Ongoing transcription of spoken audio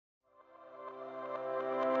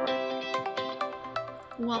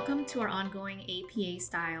Welcome to our ongoing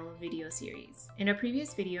APA-style video series. In a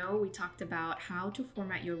previous video, we talked about how to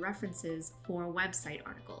format your references for website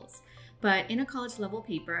articles. But in a college-level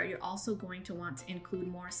paper, you're also going to want to include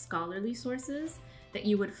more scholarly sources that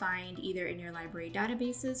you would find either in your library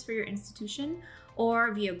databases for your institution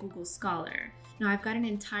or via Google Scholar. Now, I've got an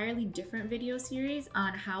entirely different video series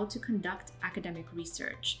on how to conduct academic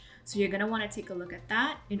research. So you're going to want to take a look at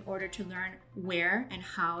that in order to learn where and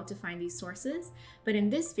how to find these sources. But in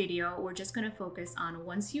this video, we're just going to focus on,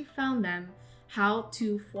 once you've found them, how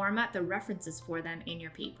to format the references for them in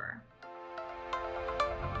your paper.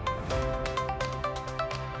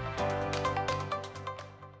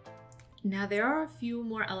 Now, there are a few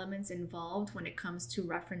more elements involved when it comes to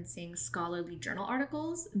referencing scholarly journal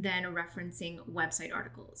articles than referencing website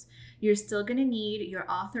articles. You're still going to need your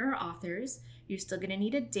author or authors, you're still going to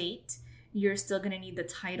need a date, you're still going to need the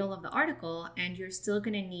title of the article, and you're still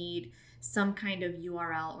going to need some kind of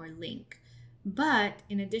URL or link. But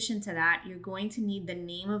in addition to that, you're going to need the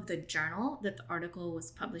name of the journal that the article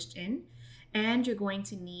was published in, and you're going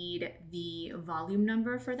to need the volume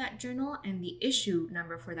number for that journal and the issue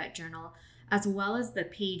number for that journal, as well as the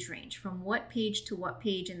page range. From what page to what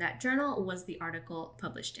page in that journal was the article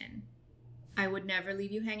published in? I would never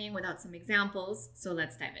leave you hanging without some examples, so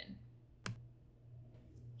let's dive in.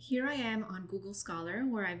 Here I am on Google Scholar,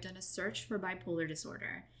 where I've done a search for bipolar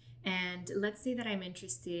disorder. And let's say that I'm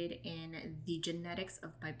interested in the genetics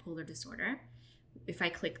of bipolar disorder. If I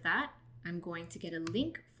click that, I'm going to get a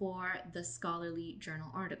link for the scholarly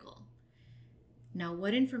journal article. Now,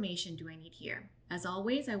 what information do I need here? As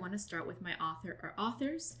always, I want to start with my author or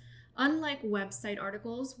authors. Unlike website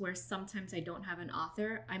articles, where sometimes I don't have an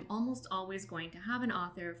author, I'm almost always going to have an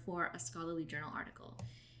author for a scholarly journal article.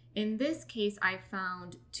 In this case, I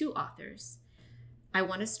found two authors. I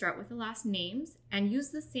want to start with the last names and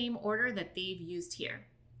use the same order that they've used here.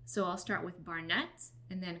 So I'll start with Barnett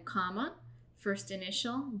and then comma, first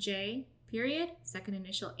initial J, period, second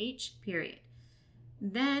initial H, period.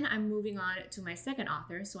 Then I'm moving on to my second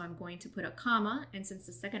author, so I'm going to put a comma, and since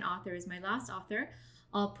the second author is my last author,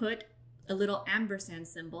 I'll put a little ampersand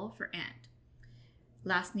symbol for and.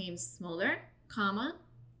 Last name Smoller, comma,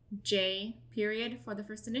 J, period for the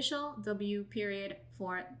first initial, W, period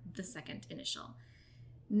for the second initial.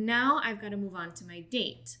 Now I've got to move on to my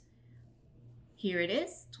date. Here it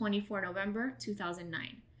is, 24 November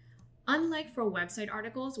 2009. Unlike for website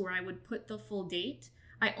articles where I would put the full date,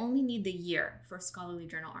 I only need the year for scholarly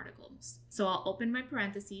journal articles. So I'll open my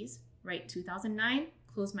parentheses, write 2009,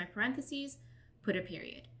 close my parentheses, put a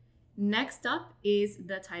period. Next up is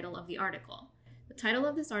the title of the article. The title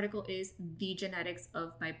of this article is The Genetics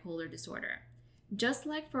of Bipolar Disorder. Just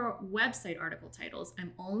like for website article titles,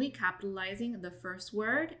 I'm only capitalizing the first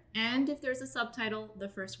word, and if there's a subtitle, the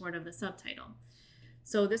first word of the subtitle.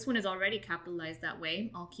 So this one is already capitalized that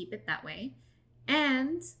way. I'll keep it that way.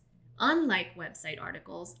 And unlike website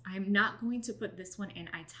articles, I'm not going to put this one in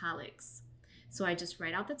italics. So I just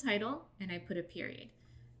write out the title and I put a period.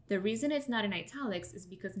 The reason it's not in italics is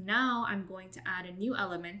because now I'm going to add a new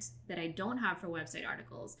element that I don't have for website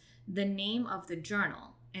articles, the name of the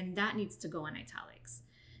journal, and that needs to go in italics.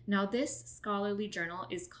 Now this scholarly journal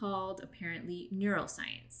is called apparently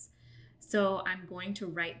Neuroscience. So I'm going to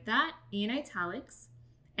write that in italics.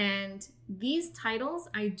 And these titles,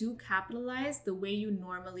 I do capitalize the way you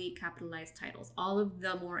normally capitalize titles. All of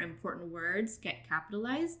the more important words get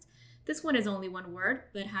capitalized. This one is only one word,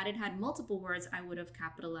 but had it had multiple words, I would have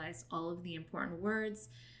capitalized all of the important words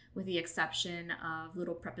with the exception of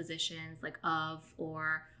little prepositions like of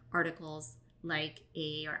or articles like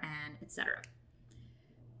a or an, etc.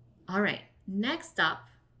 All right, next up,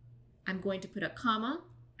 I'm going to put a comma.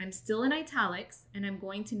 I'm still in italics, and I'm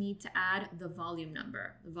going to need to add the volume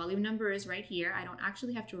number. The volume number is right here. I don't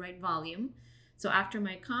actually have to write volume. So after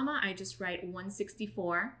my comma, I just write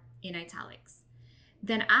 164 in italics.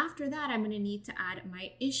 Then after that, I'm going to need to add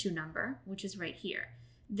my issue number, which is right here.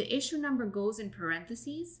 The issue number goes in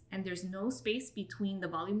parentheses, and there's no space between the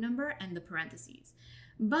volume number and the parentheses.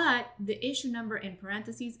 But the issue number in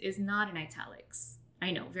parentheses is not in italics. I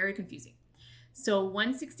know, very confusing. So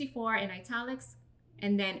 164 in italics,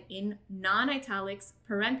 and then in non-italics,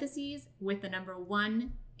 parentheses with the number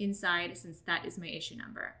 1 inside, since that is my issue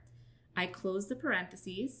number. I close the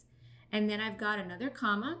parentheses, and then I've got another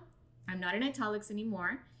comma. I'm not in italics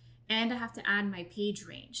anymore, and I have to add my page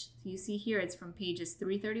range. So you see here, it's from pages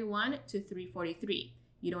 331 to 343.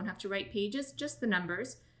 You don't have to write pages, just the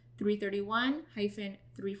numbers,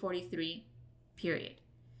 331-343, period.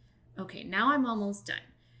 Okay, now I'm almost done.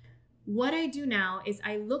 What I do now is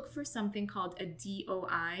I look for something called a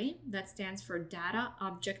DOI, that stands for Data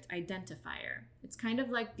Object Identifier. It's kind of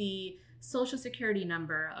like the social security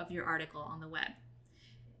number of your article on the web.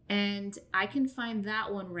 And I can find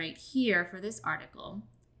that one right here for this article.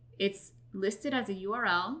 It's listed as a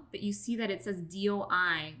URL, but you see that it says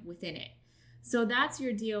DOI within it. So that's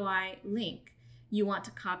your DOI link. You want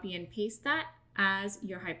to copy and paste that as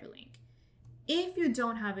your hyperlink. If you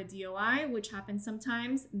don't have a DOI, which happens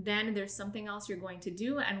sometimes, then there's something else you're going to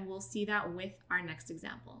do, and we'll see that with our next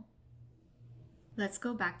example. Let's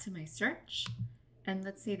go back to my search, and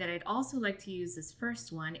let's say that I'd also like to use this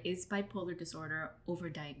first one, is bipolar disorder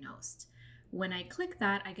overdiagnosed. When I click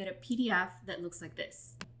that, I get a PDF that looks like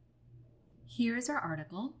this. Here is our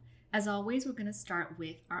article. As always, we're going to start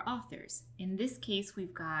with our authors. In this case,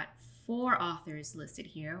 we've got 4 authors listed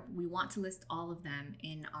here. We want to list all of them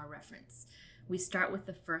in our reference. We start with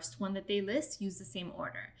the first one that they list, use the same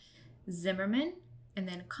order. Zimmerman, and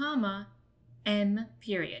then comma, M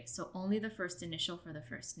period. So only the first initial for the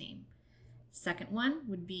first name. Second one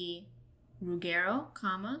would be Ruggero,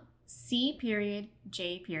 comma, C period,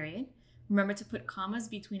 J period. Remember to put commas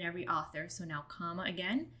between every author. So now comma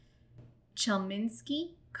again.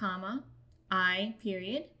 Chelminsky, comma, I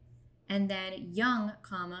period, and then Young,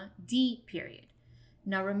 comma, D period.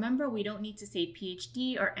 Now remember, we don't need to say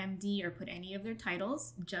PhD or MD or put any of their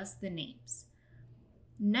titles, just the names.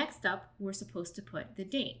 Next up, we're supposed to put the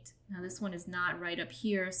date. Now this one is not right up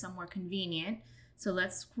here, somewhere convenient. So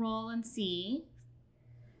let's scroll and see.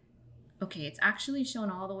 Okay, it's actually shown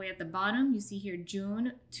all the way at the bottom. You see here,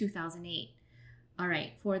 June 2008. All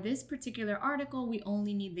right, for this particular article, we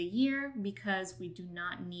only need the year because we do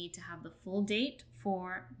not need to have the full date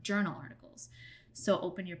for journal articles. So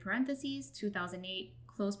open your parentheses, 2008,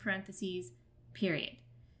 close parentheses, period.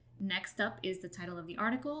 Next up is the title of the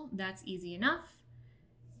article. That's easy enough.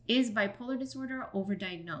 Is bipolar disorder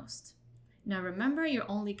overdiagnosed? Now remember, you're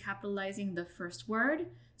only capitalizing the first word,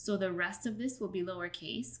 so the rest of this will be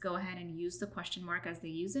lowercase. Go ahead and use the question mark as they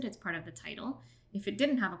use it. It's part of the title. If it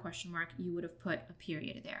didn't have a question mark, you would have put a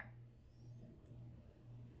period there.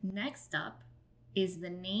 Next up is the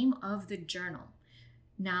name of the journal.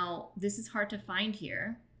 Now, this is hard to find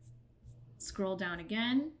here. Scroll down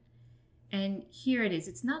again, and here it is.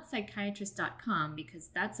 It's not psychiatrist.com because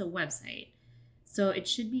that's a website. So it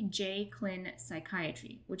should be J-Clin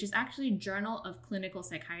Psychiatry, which is actually Journal of Clinical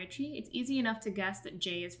Psychiatry. It's easy enough to guess that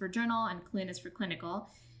J is for journal and Clin is for clinical.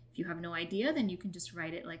 If you have no idea, then you can just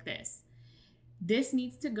write it like this. This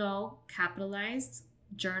needs to go capitalized,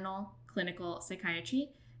 Journal, Clinical Psychiatry,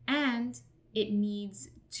 and it needs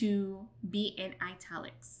to be in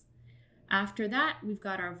italics. After that, we've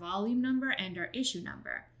got our volume number and our issue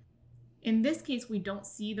number. In this case, we don't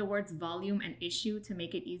see the words volume and issue to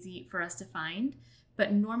make it easy for us to find,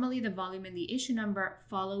 but normally the volume and the issue number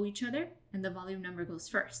follow each other, and the volume number goes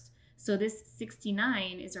first. So this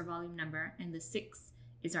 69 is our volume number, and the 6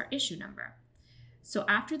 is our issue number. So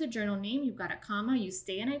after the journal name, you've got a comma, you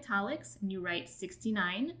stay in italics, and you write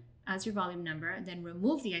 69 as your volume number, then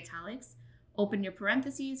remove the italics, open your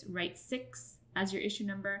parentheses, write 6 as your issue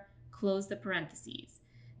number, close the parentheses.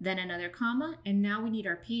 Then another comma, and now we need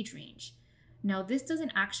our page range. Now this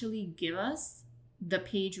doesn't actually give us the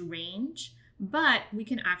page range, but we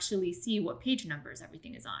can actually see what page numbers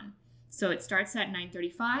everything is on. So it starts at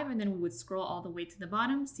 935, and then we would scroll all the way to the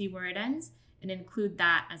bottom, see where it ends, and include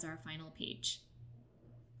that as our final page.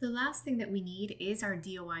 The last thing that we need is our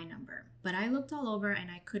DOI number, but I looked all over and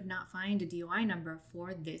I could not find a DOI number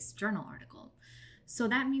for this journal article. So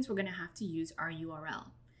that means we're going to have to use our URL.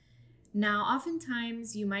 Now,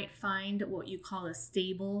 oftentimes you might find what you call a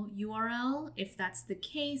stable URL. If that's the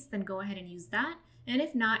case, then go ahead and use that. And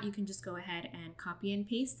if not, you can just go ahead and copy and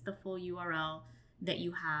paste the full URL that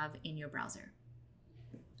you have in your browser.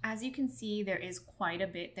 As you can see, there is quite a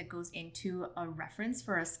bit that goes into a reference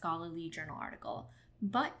for a scholarly journal article,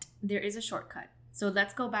 but there is a shortcut. So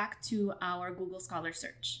let's go back to our Google Scholar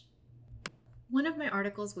search. One of my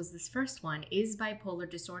articles was this first one, Is Bipolar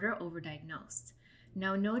Disorder Overdiagnosed?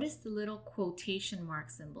 Now notice the little quotation mark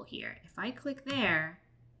symbol here. If I click there,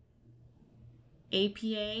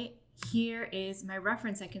 APA, here is my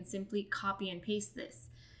reference. I can simply copy and paste this.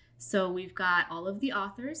 So we've got all of the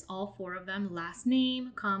authors, all 4 of them, last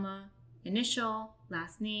name, comma, initial,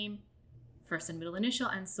 last name, first and middle initial,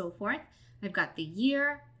 and so forth. I've got the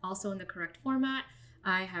year, also in the correct format.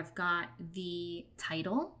 I have got the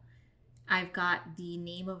title. I've got the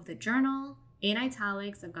name of the journal in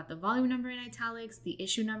italics. I've got the volume number in italics, the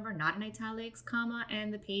issue number not in italics, comma,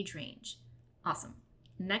 and the page range. Awesome.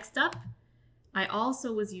 Next up, I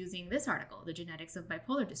also was using this article, The Genetics of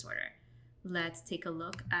Bipolar Disorder. Let's take a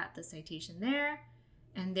look at the citation there.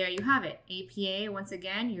 And there you have it. APA, once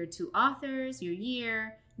again, your two authors, your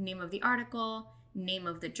year, name of the article, name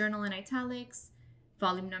of the journal in italics,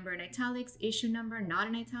 volume number in italics, issue number not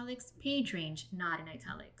in italics, page range not in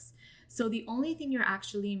italics. So the only thing you're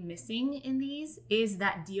actually missing in these is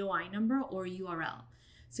that DOI number or URL.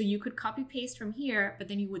 So you could copy paste from here, but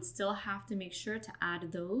then you would still have to make sure to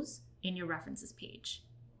add those in your references page.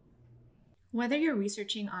 Whether you're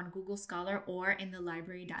researching on Google Scholar or in the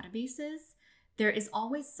library databases, there is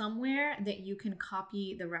always somewhere that you can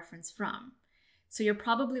copy the reference from. So you're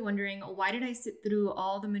probably wondering, why did I sit through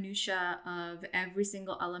all the minutia of every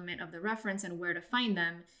single element of the reference and where to find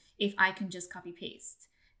them if I can just copy paste?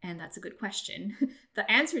 And that's a good question. The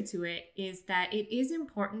answer to it is that it is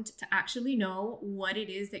important to actually know what it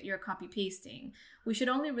is that you're copy pasting. We should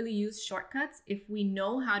only really use shortcuts if we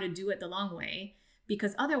know how to do it the long way,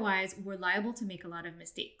 because otherwise we're liable to make a lot of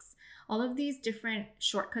mistakes. All of these different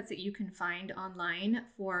shortcuts that you can find online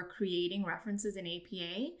for creating references in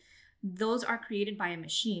APA, those are created by a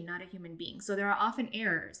machine, not a human being. So there are often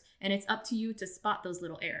errors, and it's up to you to spot those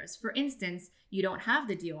little errors. For instance, you don't have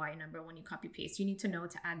the DOI number when you copy paste. You need to know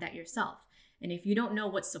to add that yourself. And if you don't know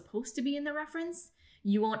what's supposed to be in the reference,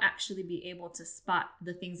 you won't actually be able to spot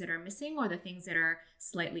the things that are missing or the things that are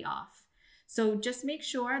slightly off. So just make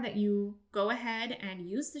sure that you go ahead and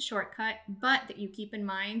use the shortcut, but that you keep in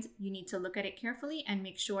mind you need to look at it carefully and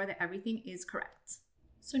make sure that everything is correct.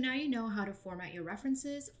 So now you know how to format your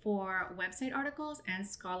references for website articles and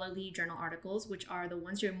scholarly journal articles, which are the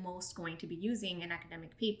ones you're most going to be using in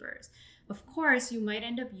academic papers. Of course, you might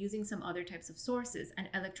end up using some other types of sources, an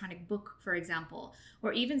electronic book, for example,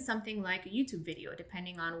 or even something like a YouTube video,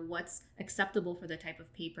 depending on what's acceptable for the type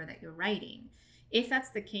of paper that you're writing. If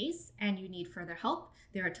that's the case and you need further help,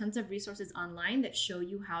 there are tons of resources online that show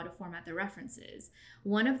you how to format the references.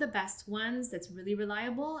 One of the best ones that's really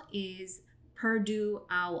reliable is Purdue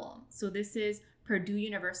OWL. So this is Purdue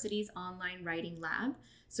University's online writing lab.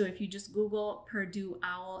 So if you just Google Purdue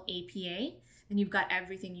OWL APA, then you've got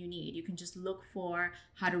everything you need. You can just look for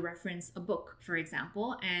how to reference a book, for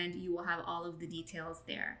example, and you will have all of the details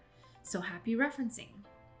there. So happy referencing.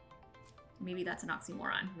 Maybe that's an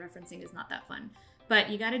oxymoron. Referencing is not that fun, but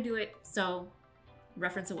you got to do it. So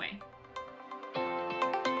reference away.